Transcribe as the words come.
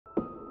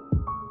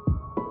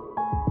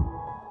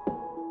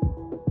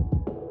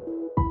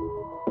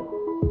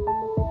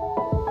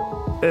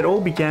It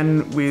all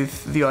began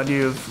with the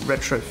idea of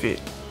retrofit.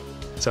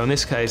 So in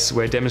this case,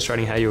 we're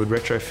demonstrating how you would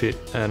retrofit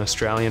an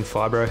Australian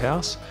fibro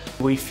house.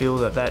 We feel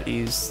that that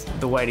is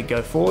the way to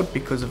go forward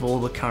because of all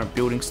the current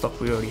building stock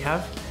we already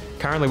have.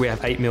 Currently we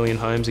have 8 million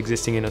homes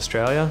existing in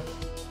Australia.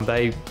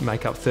 They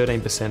make up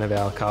 13% of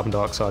our carbon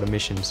dioxide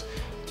emissions.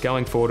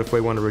 Going forward, if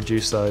we want to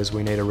reduce those,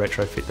 we need to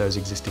retrofit those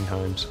existing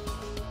homes.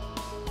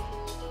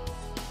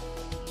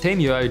 Team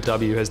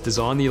UOW has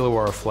designed the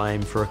Illawarra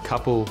Flame for a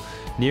couple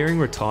nearing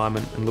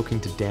retirement and looking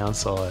to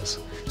downsize.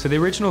 So the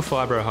original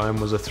fibro home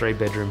was a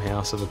 3-bedroom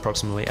house of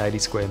approximately 80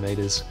 square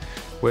metres.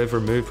 We've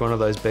removed one of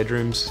those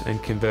bedrooms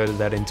and converted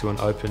that into an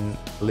open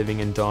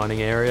living and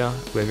dining area.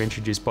 We've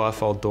introduced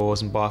bifold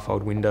doors and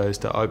bifold windows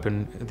to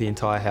open the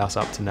entire house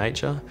up to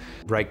nature.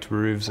 Raked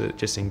roofs that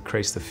just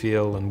increase the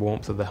feel and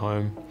warmth of the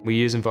home. We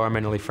use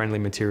environmentally friendly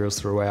materials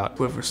throughout.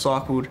 We've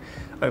recycled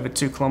over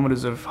 2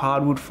 kilometres of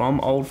hardwood from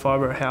old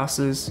fibro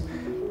houses.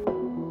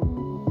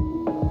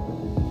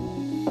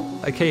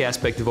 A key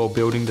aspect of all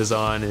building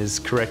design is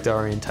correct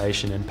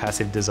orientation and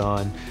passive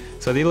design.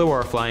 So the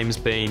Illawarra Flame's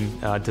been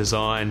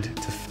designed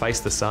to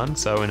face the sun,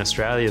 so in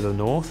Australia the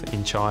north,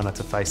 in China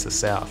to face the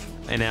south.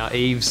 And our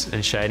eaves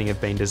and shading have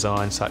been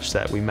designed such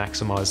that we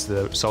maximise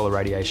the solar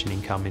radiation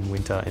income in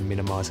winter and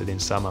minimise it in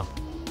summer.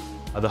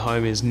 The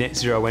home is net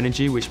zero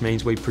energy, which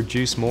means we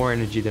produce more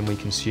energy than we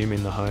consume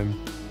in the home.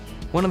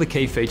 One of the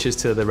key features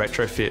to the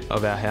retrofit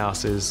of our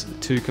house is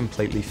 2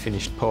 completely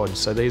finished pods.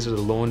 So these are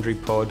the laundry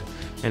pod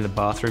and the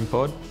bathroom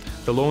pod.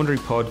 The laundry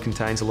pod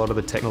contains a lot of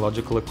the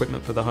technological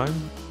equipment for the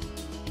home.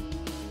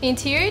 The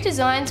interior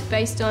design's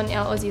based on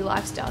our Aussie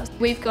lifestyles.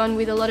 We've gone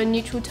with a lot of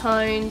neutral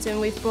tones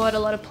and we've brought a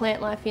lot of plant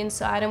life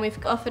inside, and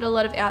we've offered a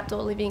lot of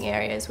outdoor living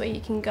areas where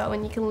you can go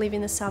and you can live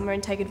in the summer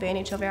and take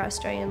advantage of our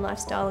Australian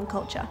lifestyle and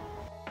culture.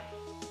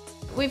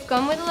 We've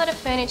gone with a lot of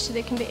furniture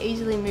that can be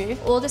easily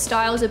moved. All the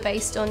styles are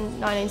based on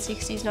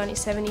 1960s,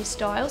 1970s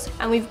styles,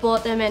 and we've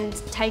bought them and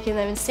taken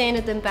them and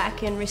sanded them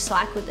back and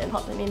recycled them,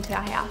 popped them into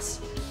our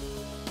house.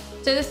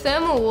 So the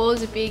thermal wall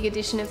is a big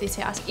addition of this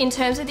house. In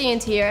terms of the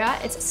interior,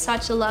 it's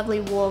such a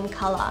lovely warm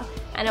colour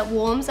and it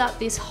warms up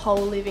this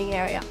whole living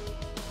area.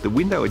 The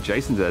window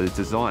adjacent to that is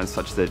designed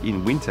such that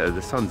in winter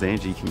the sun's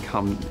energy can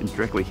come and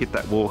directly hit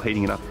that wall,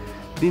 heating it up.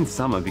 But in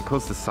summer,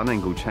 because the sun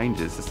angle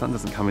changes, the sun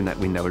doesn't come in that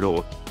window at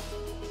all.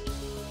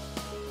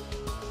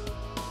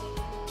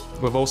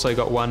 We've also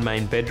got 1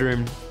 main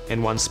bedroom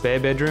and 1 spare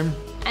bedroom.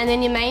 And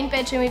then your main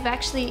bedroom, we've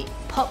actually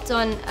popped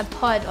on a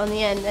pod on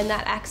the end, and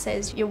that acts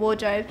as your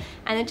wardrobe,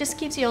 and it just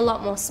gives you a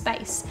lot more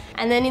space.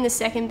 And then in the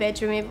second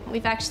bedroom,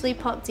 we've actually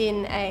popped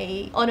in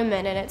a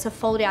ottoman, and it's a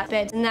fold-out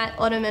bed, and that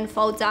ottoman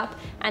folds up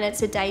and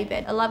it's a day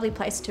bed, a lovely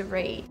place to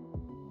read.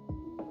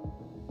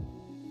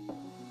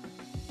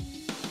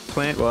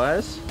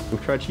 Plant-wise,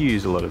 we've tried to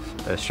use a lot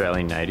of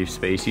Australian native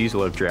species, a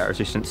lot of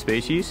drought-resistant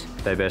species.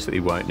 They basically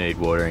won't need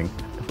watering.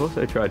 We've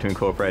also tried to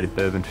incorporate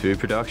urban food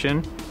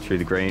production through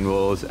the green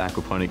walls,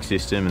 aquaponics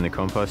system and the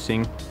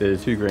composting.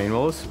 There's 2 green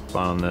walls,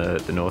 one on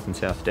the north and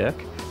south deck.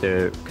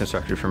 They're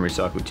constructed from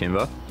recycled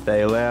timber.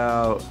 They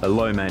allow a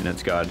low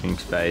maintenance gardening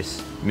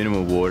space,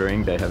 minimal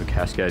watering. They have a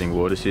cascading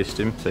water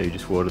system, so you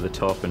just water the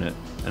top and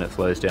it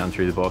flows down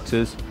through the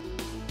boxes.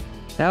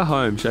 Our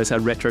home shows how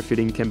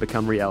retrofitting can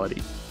become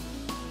reality.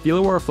 The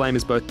Illawarra Flame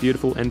is both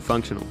beautiful and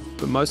functional,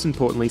 but most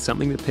importantly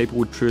something that people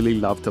would truly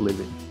love to live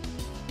in.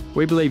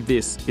 We believe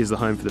this is the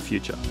home for the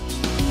future.